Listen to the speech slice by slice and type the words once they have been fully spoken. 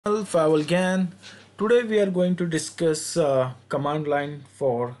Firewall again. Today we are going to discuss command line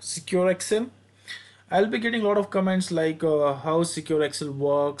for SecureXL. I'll be getting a lot of comments like how SecureXL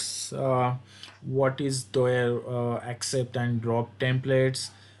works, what is their accept and drop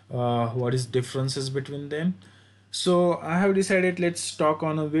templates, what is differences between them. So I have decided let's talk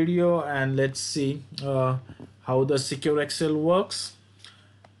on a video and let's see how the SecureXL works.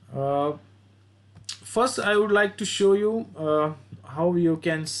 Uh, First, I would like to show you how you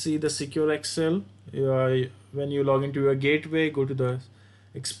can see the SecureXL. When you log into your gateway, go to the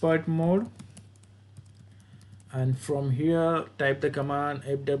expert mode, and from here type the command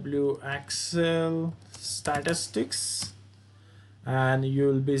fwxl statistics, and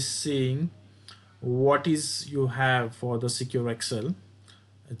you'll be seeing what is you have for the SecureXL,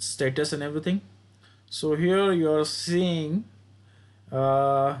 its status and everything. So here you're seeing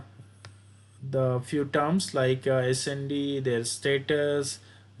uh, the few terms like SND, their status,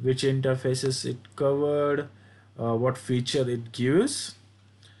 which interfaces it covered, what feature it gives.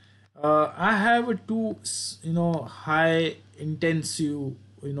 I have two, high intensive,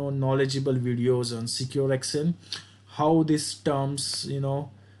 knowledgeable videos on SecureXL, how these terms,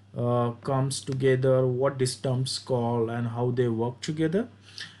 comes together, what these terms call, and how they work together,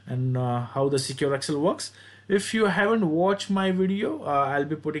 and how the SecureXL works. If you haven't watched my video, I'll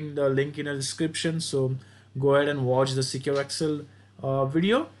be putting the link in the description, so go ahead and watch the SecureXL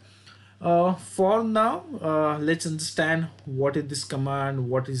video. For now, let's understand what is this command,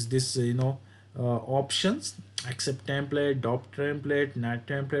 what is this options, accept template, drop template, NAT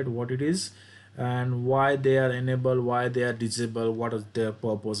template, what it is, and why they are enabled, why they are disabled, what is their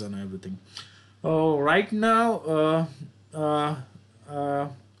purpose and everything. Right now, uh, uh,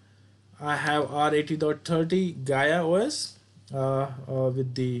 I have R80.30 Gaia OS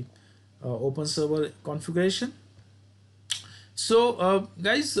with the open server configuration. So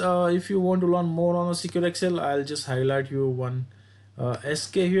guys, if you want to learn more on a SecureXL, I'll just highlight you one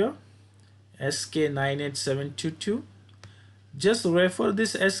SK here, SK98722. Just refer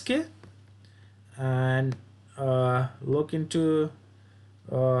this SK and look into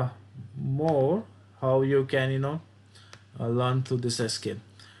more how you can learn through this SK.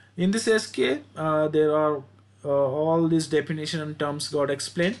 In this SK, there are all these definition and terms got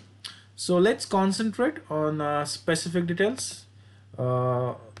explained. So let's concentrate on specific details.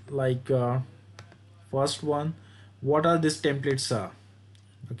 Like first one, what are these templates are?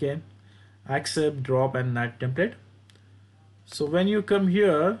 Okay, accept, drop, and NAT template. So when you come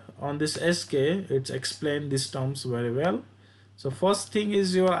here on this SK, it's explained these terms very well. So first thing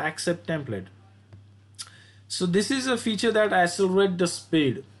is your accept template. So this is a feature that accelerates the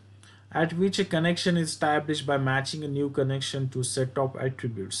speed at which a connection is established by matching a new connection to set of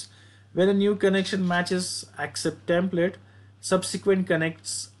attributes. When a new connection matches accept template, subsequent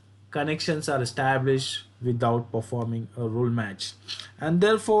connections are established without performing a rule match and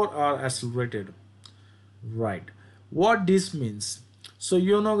therefore are accelerated. Right. What this means? So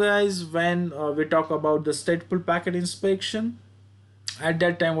guys, when we talk about the stateful packet inspection, at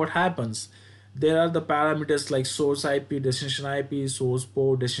that time what happens? There are the parameters like source IP, destination IP, source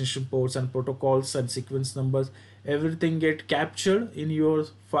port, destination ports, and protocols and sequence numbers. Everything get captured in your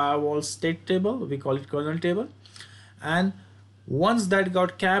firewall state table. We call it kernel table. And once that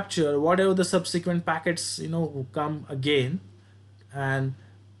got captured, whatever the subsequent packets come again and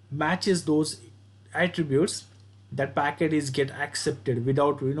matches those attributes, that packet is get accepted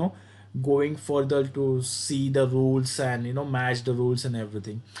without going further to see the rules and match the rules and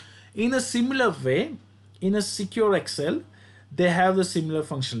everything. In a similar way, in a SecureXL, they have the similar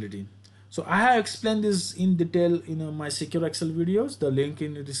functionality. So I have explained this in detail in my SecureXL videos, the link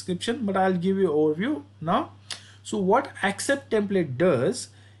in the description, but I'll give you overview now. So what accept template does,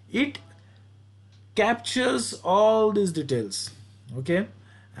 it captures all these details, okay,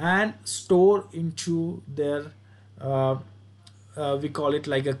 and store into their we call it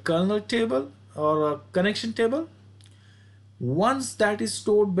like a kernel table or a connection table. Once that is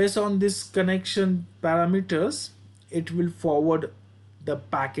stored based on this connection parameters, it will forward the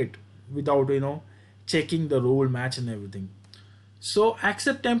packet without checking the rule match and everything. So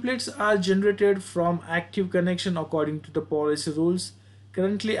accept templates are generated from active connection according to the policy rules.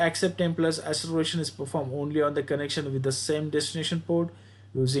 Currently, accept templates acceleration is performed only on the connection with the same destination port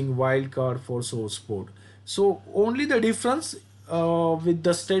using wildcard for source port. So only the difference with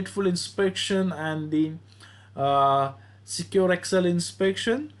the stateful inspection and the SecureXL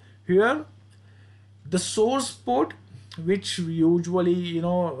inspection, here the source port, which usually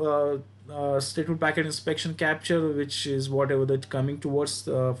stateful packet inspection capture, which is whatever that coming towards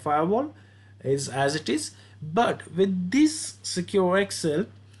firewall, is as it is. But with this SecureXL,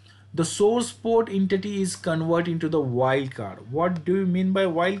 the source port entity is converted into the wildcard. What do you mean by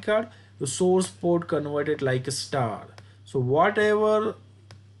wildcard? The source port converted like a star. So whatever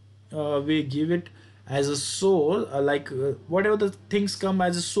we give it as a source, whatever the things come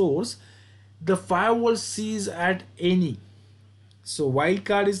as a source, the firewall sees at any. So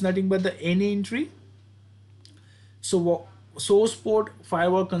wildcard is nothing but the any entry. So source port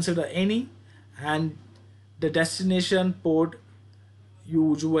firewall consider any, and the destination port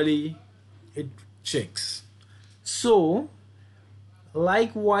usually it checks. So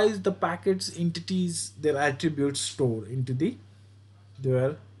likewise the packets entities their attributes stored into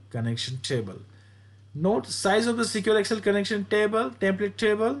their connection table. Note size of the SecureXL connection table template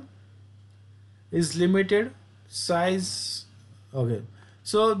table is limited size. Okay,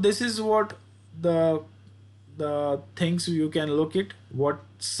 so this is what the things you can look at, what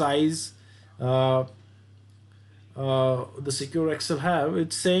size the SecureXL have.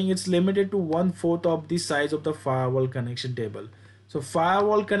 It's saying it's limited to 1/4 of the size of the firewall connection table. So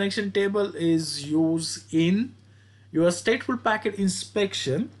firewall connection table is used in your stateful packet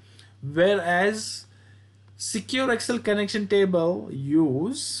inspection, whereas SecureXL connection table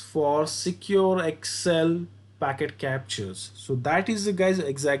use for SecureXL packet captures. So that is the guys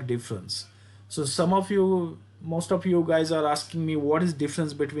exact difference. So most of you guys are asking me what is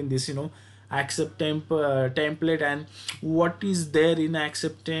difference between this, accept template, and what is there in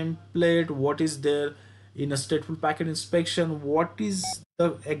accept template, what is there in a stateful packet inspection, what is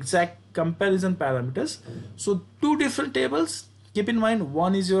the exact comparison parameters. So two different tables. Keep in mind,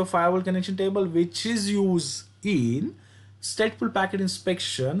 one is your firewall connection table, which is used in stateful packet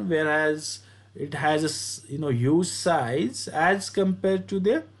inspection, whereas it has a use size as compared to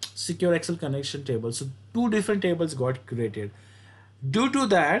the SecureXL connection table. So two different tables got created. Due to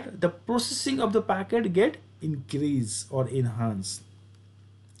that, the processing of the packet get increase or enhance.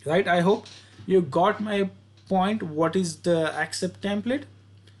 Right? I hope you got my point. What is the accept template?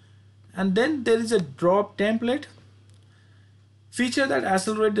 And then there is a drop template. Feature that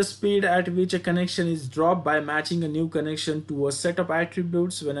accelerate the speed at which a connection is dropped by matching a new connection to a set of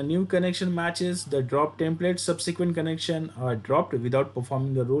attributes. When a new connection matches the drop template, subsequent connection are dropped without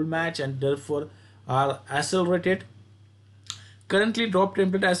performing the rule match and therefore are accelerated. Currently, drop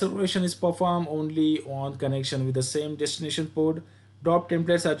template acceleration is performed only on connection with the same destination port. Drop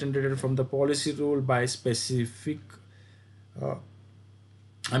templates are generated from the policy rule by specific,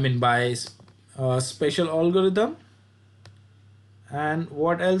 by special algorithm. And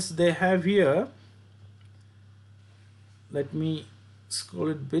what else they have here? Let me scroll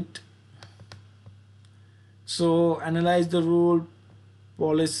it a bit. So analyze the rule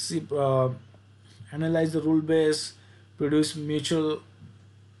policy, analyze the rule base, produce mutual.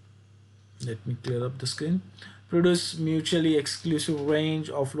 Let me clear up the screen. Produce mutually exclusive range,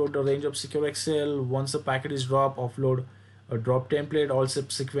 offload the range of SecureXL. Once the packet is dropped, offload a drop template. All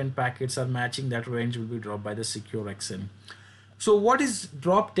subsequent packets are matching that range will be dropped by the SecureXL. So what is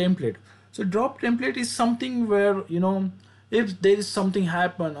drop template? So drop template is something where, if there is something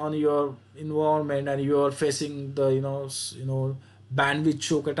happen on your environment and you are facing the, bandwidth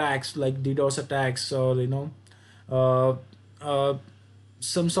choke attacks like DDoS attacks, or, uh, uh,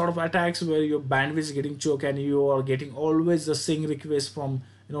 some sort of attacks where your bandwidth is getting choked and you are getting always the sync request from,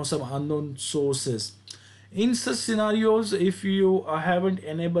 some unknown sources. In such scenarios, if you haven't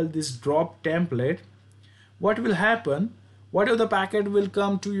enabled this drop template, what will happen? Whatever the packet will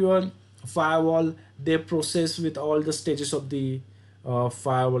come to your firewall, they process with all the stages of the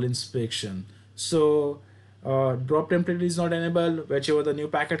firewall inspection. So drop template is not enabled. Whichever the new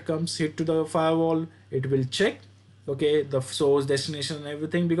packet comes hit to the firewall, it will check, okay, the source, destination, and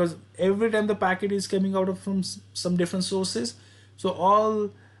everything, because every time the packet is coming out of from some different sources, so all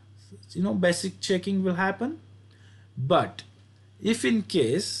basic checking will happen. But if in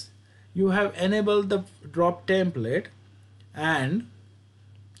case you have enabled the drop template, and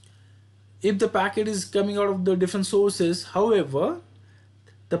if the packet is coming out of the different sources, however,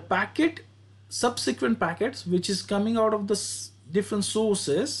 the packet, subsequent packets which is coming out of the different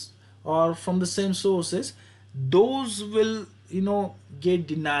sources or from the same sources, those will get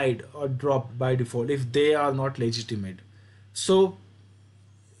denied or dropped by default if they are not legitimate. So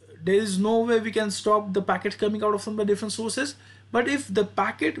there is no way we can stop the packet coming out of from the different sources. But if the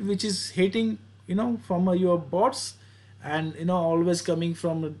packet which is hitting from your bots and always coming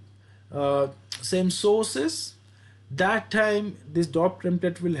from same sources, that time this drop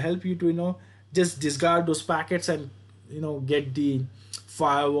template will help you to just discard those packets and get the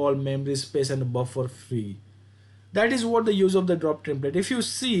firewall memory space and buffer free. That is what the use of the drop template. If you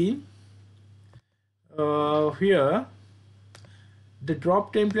see here, the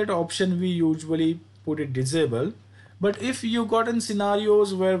drop template option we usually put it disable. But if you got in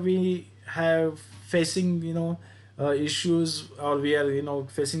scenarios where we have facing issues, or we are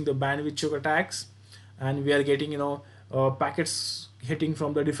facing the bandwidth choke attacks, and we are getting packets hitting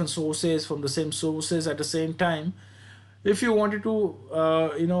from the different sources, from the same sources at the same time, if you wanted to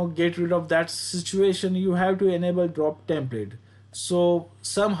get rid of that situation, you have to enable drop template. So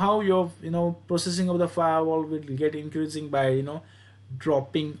somehow your processing of the firewall will get increasing by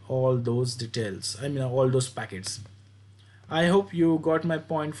dropping all those details, I mean all those packets. I hope you got my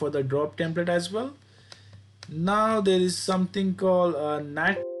point for the drop template as well. Now there is something called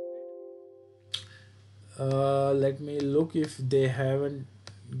NAT. Let me look if they haven't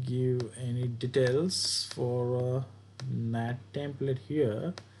give any details for NAT template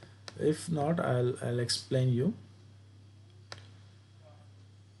here. If not, I'll explain you.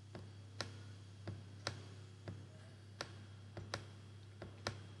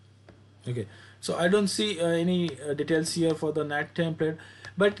 Okay, so I don't see any details here for the NAT template,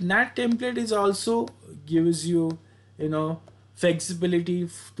 but NAT template is also gives you flexibility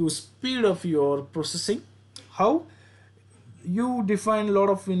to speed of your processing. How? You define a lot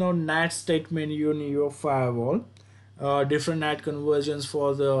of NAT statement in your firewall, different NAT conversions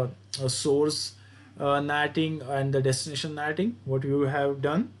for the source NATing and the destination NATing, what you have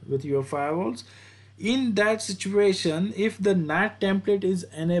done with your firewalls. In that situation, if the NAT template is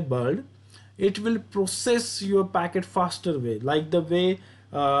enabled, it will process your packet faster way, like the way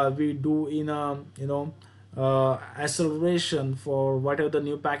we do in a acceleration for whatever the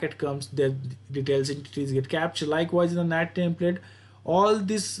new packet comes, the details entities get captured. Likewise in the NAT template, all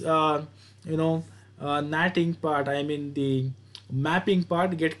this NATing part, I mean the mapping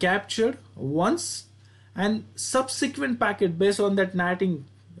part, get captured once, and subsequent packet based on that NATing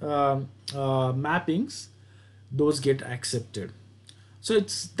mappings, those get accepted. So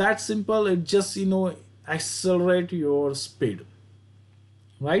it's that simple. It just accelerate your speed,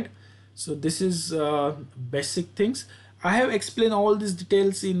 right? So this is basic things. I have explained all these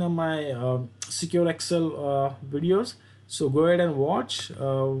details in my SecureXL videos, so go ahead and watch.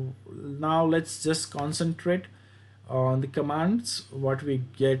 Now let's just concentrate on the commands what we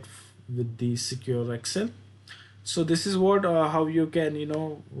get with the SecureXL. So this is what how you can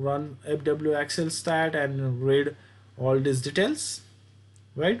run FWXL stat and read all these details,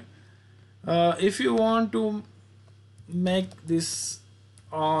 right? If you want to make this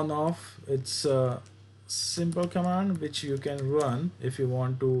on off, it's a simple command which you can run. If you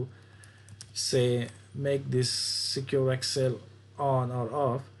want to say make this SecureXL on or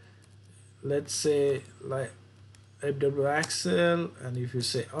off, let's say like FWXL, and if you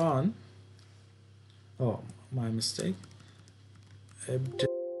say on, oh my mistake,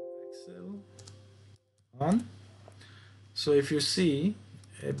 FWXL on. So if you see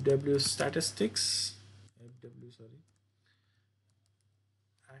FW statistics, FW sorry,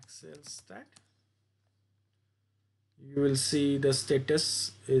 XL stat, you will see the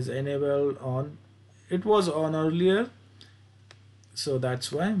status is enabled on. It was on earlier, so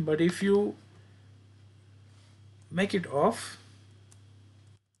that's why. But if you make it off,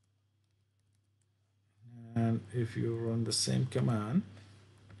 and if you run the same command,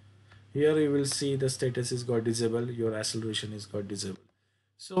 here you will see the status is got disabled, your acceleration is got disabled.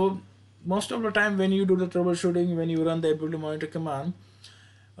 So most of the time when you do the troubleshooting, when you run the ability monitor command,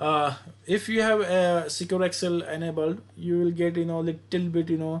 if you have a SecureXL enabled, you will get little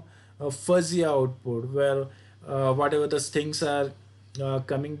bit a fuzzy output where whatever the things are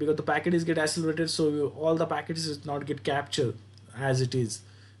coming, because the packet is get accelerated, so all the packets is not get captured as it is.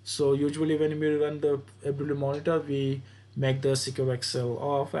 So usually when we run the ability monitor, we make the SecureXL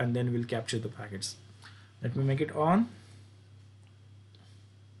off and then we'll capture the packets. Let me make it on,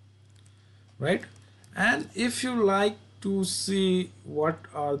 right? And if you like to see what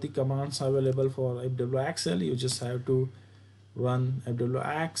are the commands available for FWXL, you just have to run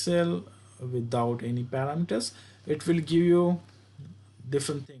FWXL without any parameters. It will give you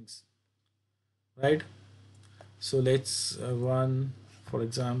different things, right? So let's run, for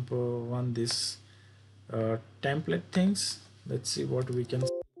example, run this template things. Let's see what we can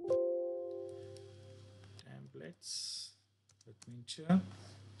templates. Let me check.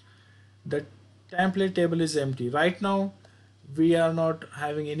 The template table is empty right now. We are not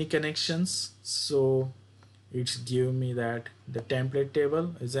having any connections, so it's giving me that the template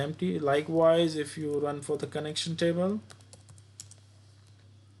table is empty. Likewise, if you run for the connection table,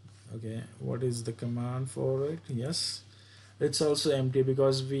 okay, what is the command for it? Yes, it's also empty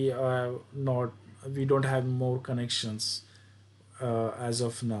because we don't have more connections as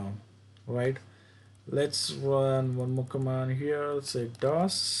of now, right? Let's run one more command here. Say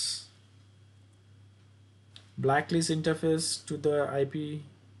DOS blacklist interface to the IP.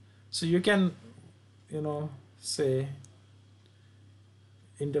 So you can, say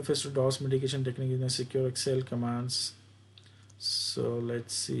interface to DOS mitigation technique in a SecureXL commands. So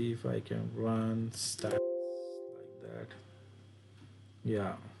let's see if I can run stats like that.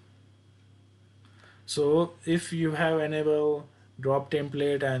 Yeah. So if you have enabled drop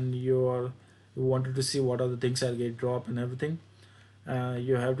template and you wanted to see what are the things that get dropped and everything,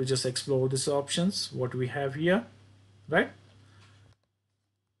 you have to just explore these options what we have here, right?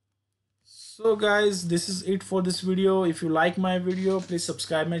 So guys, this is it for this video. If you like my video, please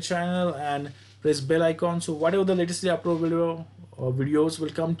subscribe my channel and press bell icon, so whatever the latestly upload video or videos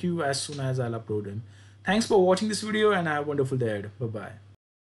will come to you as soon as I'll upload them. Thanks for watching this video and have a wonderful day ahead. Bye bye.